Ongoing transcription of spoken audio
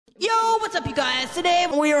Yo, what's up, you guys? Today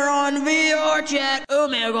we are on vrchat,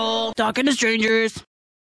 Omegle, talking to strangers.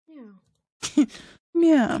 Yeah.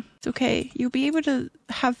 Yeah, it's okay. You'll be able to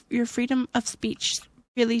have your freedom of speech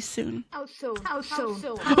really soon. How soon? How soon?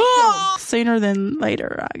 Sooner than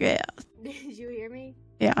later, I guess. Did you hear me?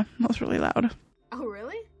 Yeah, that was really loud. Oh,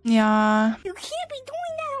 really? Yeah. You can't be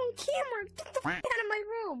doing that on camera. Get the f out of my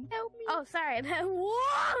room. Help me. Oh, sorry.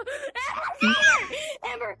 Whoa!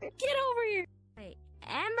 Amber, get over here. Wait,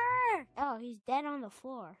 Amber! Oh, he's dead on the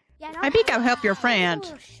floor. Yeah, I think I'll help your friend.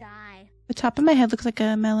 I'm a little shy. The top of my head looks like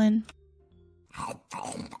a melon. How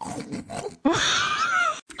did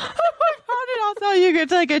I tell you could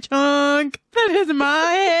take a chunk? That is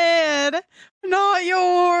my head, not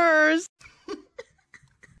yours.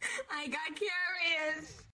 I got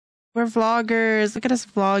curious. We're vloggers. Look at us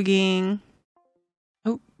vlogging.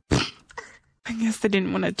 Oh, I guess they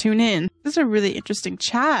didn't want to tune in. This is a really interesting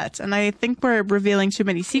chat, and I think we're revealing too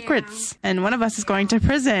many secrets. Yeah. And one of us is going to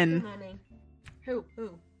prison. Who?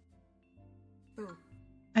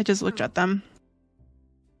 I just looked at them.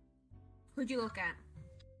 Who'd you look at?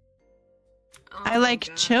 Oh, I like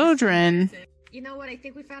God. children. You know what? I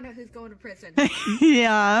think we found out who's going to prison.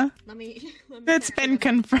 Yeah. Let me It's been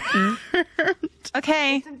confirmed.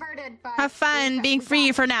 Okay. It's inverted, but Have fun being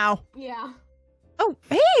free for now. Yeah. Oh,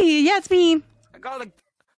 hey, yeah, it's me. I got a...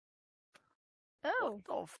 Oh.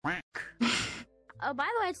 Oh, Frank. Oh, by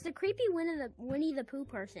the way, it's the creepy Winnie the Pooh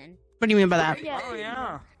person. What do you mean by that? Yeah. Oh,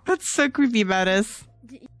 yeah. That's so creepy about us.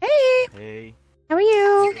 Hey, Hey. how are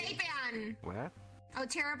Your you? day been? What? Oh,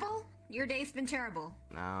 terrible? Your day's been terrible.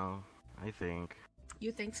 No, I think.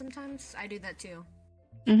 You think sometimes? I do that too.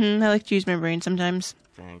 I like to use my brain sometimes.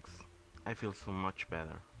 Thanks. I feel so much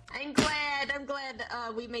better. I'm glad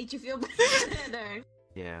we made you feel better.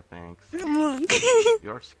 Yeah, thanks. What?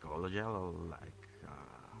 Your psychology, like,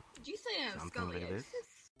 Did you say I'm something like this?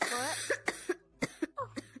 What?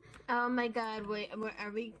 Oh my god, wait,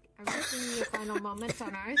 are we seeing your final moments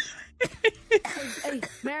on ours? Hey,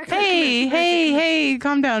 America, Hey,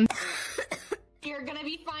 calm down. You're gonna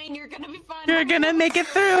be fine, you're gonna be fine. You're gonna make it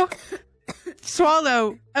through.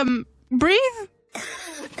 Swallow. Breathe.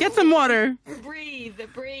 Get some water. Breathe.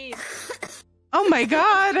 Oh my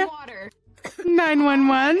god. Water.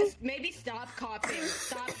 911. Maybe stop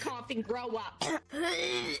coughing, grow up.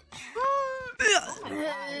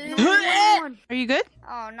 Are you good?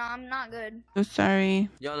 Oh, no, I'm not good. Oh, sorry.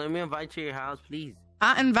 Yo, let me invite you to your house, please.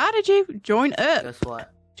 I invited you. Join up. Guess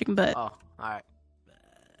what? Chicken butt. Oh, alright.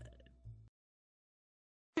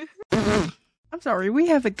 I'm sorry, we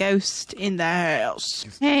have a ghost in the house.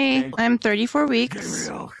 Hey, I'm 34 weeks.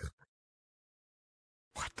 What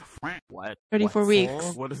the Frank? What? 34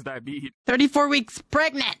 weeks. What does that mean? 34 weeks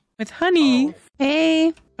pregnant with honey. Oh.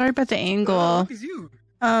 Hey, sorry about the angle. Look at you.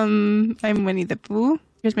 I'm Winnie the Pooh.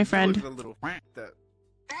 Here's my friend. Look at the little Frank that...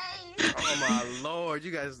 Oh my lord,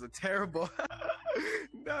 you guys are terrible.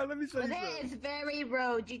 No, let me show you That something. is very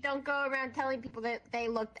rude. You don't go around telling people that they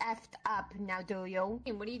looked effed up, now do you?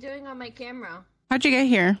 Hey, what are you doing on my camera? How'd you get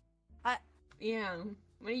here? Yeah.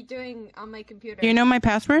 What are you doing on my computer? Do you know my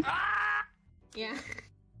password? Yeah.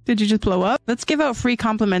 Did you just blow up? Let's give out free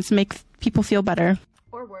compliments and make people feel better.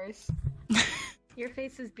 Or worse. Your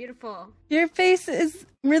face is beautiful. Your face is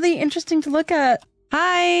really interesting to look at.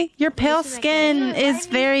 Hi, your pale skin is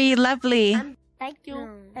very lovely. Thank you.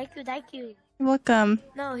 No. Thank you. You're welcome.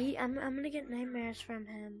 No, I'm gonna get nightmares from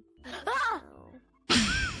him. Ah!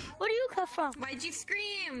 Where do you come from? Why'd you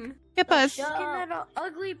scream? Hip us. Looking at an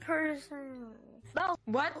ugly person. No.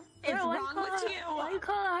 What is Why wrong call with her- you? Why you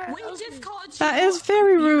call her We ugly? just called you That is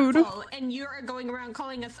very rude. beautiful, and you're going around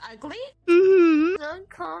calling us ugly? Mm-hmm. It's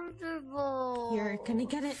uncomfortable. You're gonna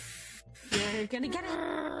get it. You're gonna get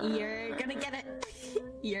it. You're gonna get it.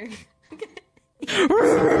 You're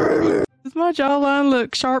Does my jawline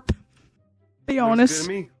look sharp? Be Looks honest. good to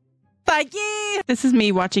me. Thank you. This is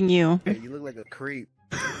me watching you. Hey, you look like a creep.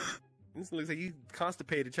 This looks like you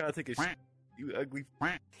constipated trying to take a shit. You ugly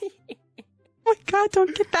Frank. Oh my god,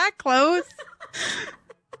 don't get that close.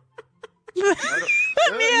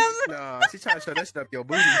 Nah, she's trying to show that shit up your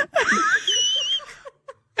booty.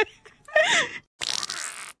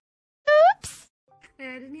 Oops. I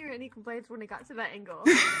didn't hear any complaints when it got to that angle.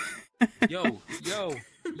 Yo,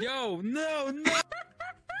 no.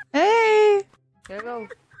 Hey, Hello.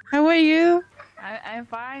 how are you? I'm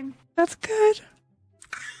fine. That's good.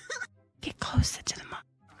 Get closer to the mic.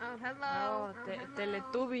 Oh, hello. Oh,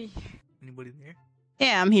 Teletubby. Anybody there?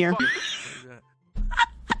 Yeah, I'm here. What is that?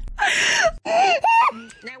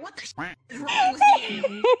 Now what the is wrong with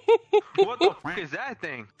you? What the fuck is that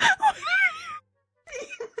thing? Oh,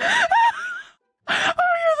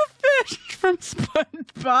 you're the From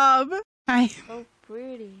SpongeBob. Hi. So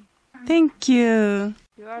pretty. Thank you.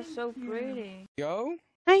 You are so pretty. Yo?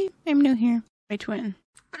 Hi, I'm new here. My twin.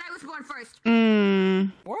 But I was born first.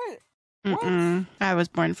 What? I was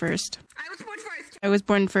born first. I was born first. I was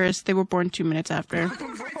born first. They were born 2 minutes after. Bro,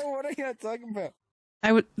 what are you talking about?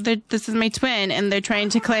 This is my twin, and they're trying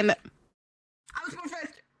to claim that. I was born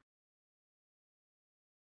first.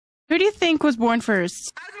 Who do you think was born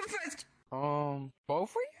first? I was born first.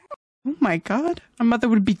 Both of you? Oh my god. My mother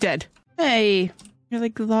would be dead. Hey. You're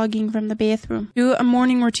like vlogging from the bathroom. Do a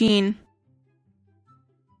morning routine.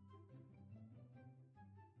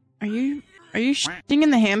 Are you shitting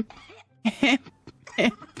in the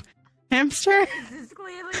hamster? This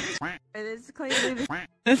is clearly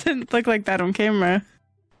Doesn't look like that on camera.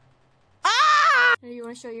 You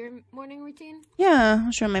want to show your morning routine? Yeah,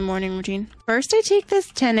 I'll show my morning routine. First, I take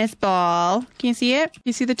this tennis ball. Can you see it?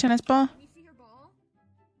 You see the tennis ball? You see her ball?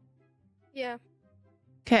 Yeah.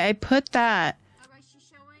 Okay, I put that. Alright, she's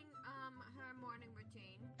showing her morning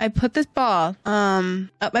routine. I put this ball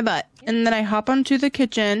up my butt, and then I hop onto the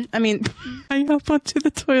kitchen. I mean, I hop onto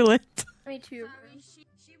the toilet. Me too. Sorry,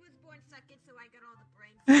 she was born second, so I got all the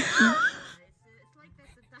brains. It's like this.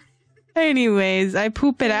 Anyways, I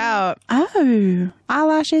poop it out. Oh,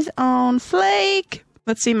 eyelashes on flake.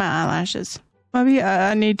 Let's see my eyelashes. Maybe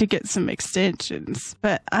I need to get some extensions,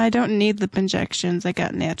 but I don't need lip injections. I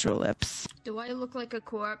got natural lips. Do I look like a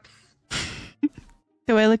corpse?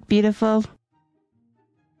 Do I look beautiful?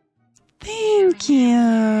 Thank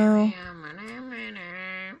you.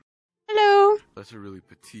 Hello. That's a really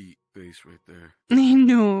petite face right there. I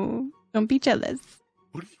know. Don't be jealous.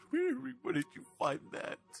 What are you wearing? Where did you find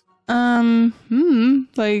that? I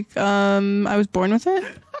was born with it.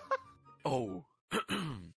 Oh,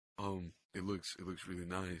 it looks really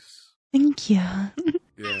nice. Thank you.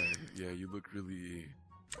 Yeah, you look really.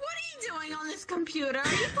 What are you doing on this computer?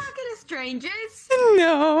 Are you talking to strangers?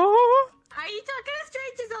 No. Are you talking to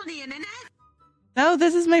strangers on the internet? No,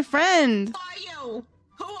 this is my friend. Who are you?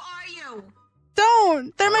 Who are you?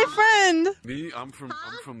 Don't. They're my friend. Me? I'm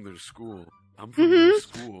from their school. I'm from their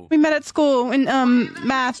school. We met at school in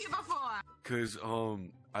math. You before. Cause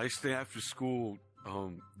I stay after school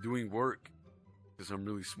doing work. Cause I'm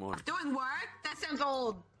really smart. Doing work? That sounds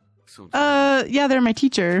old. So Yeah, they're my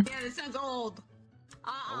teacher. Yeah, that sounds old.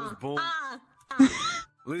 I was born.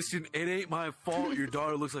 Listen, it ain't my fault. Your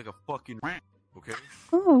daughter looks like a fucking okay?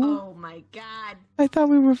 Oh, Oh my god. I thought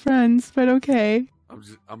we were friends, but okay.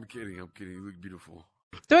 I'm kidding. You look beautiful.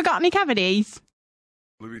 Do I got any cavities?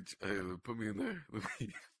 Let me put me in there. Let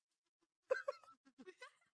me.